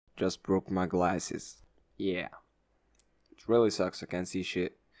just broke my glasses. Yeah, it really sucks. I can't see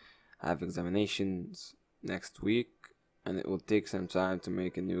shit. I have examinations next week, and it will take some time to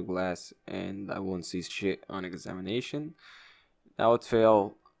make a new glass, and I won't see shit on examination. I would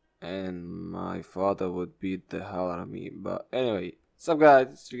fail, and my father would beat the hell out of me. But anyway, what's up guys,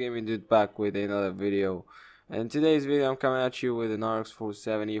 it's your gaming dude back with another video. And in today's video I'm coming at you with an RX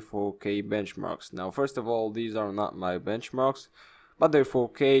 470 4K benchmarks. Now first of all, these are not my benchmarks, but they're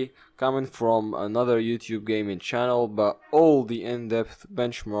 4K, coming from another YouTube gaming channel, but all the in-depth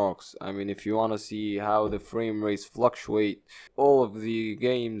benchmarks. I mean, if you want to see how the frame rates fluctuate, all of the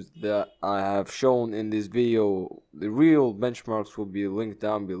games that I have shown in this video, the real benchmarks will be linked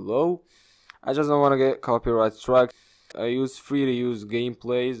down below. I just don't want to get copyright strikes. I use free to use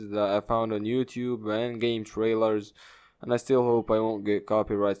gameplays that I found on YouTube and game trailers, and I still hope I won't get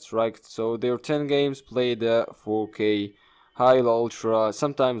copyright striked. So there are 10 games played at 4K, high, ultra,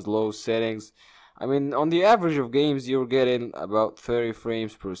 sometimes low settings. I mean, on the average of games, you're getting about 30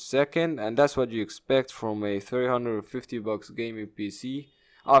 frames per second, and that's what you expect from a $350 gaming PC.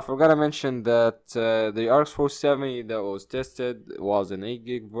 Oh, I forgot to mention that the RX 470 that was tested was an 8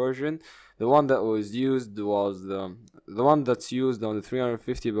 gig version. The one that was used was the one that's used on the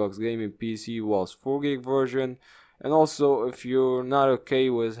 $350 gaming PC was 4 gig version. And also, if you're not okay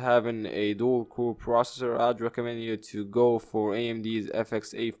with having a dual core processor, I'd recommend you to go for AMD's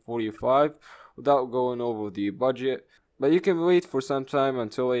FX 845 without going over the budget. But you can wait for some time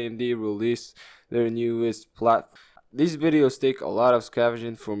until AMD release their newest platform. These videos take a lot of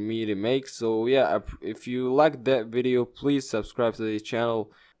scavenging for me to make, so yeah, if you like that video, please subscribe to the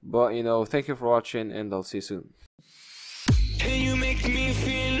channel. But thank you for watching, and I'll see you soon. And you make me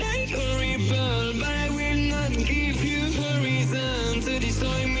feel like a rebel.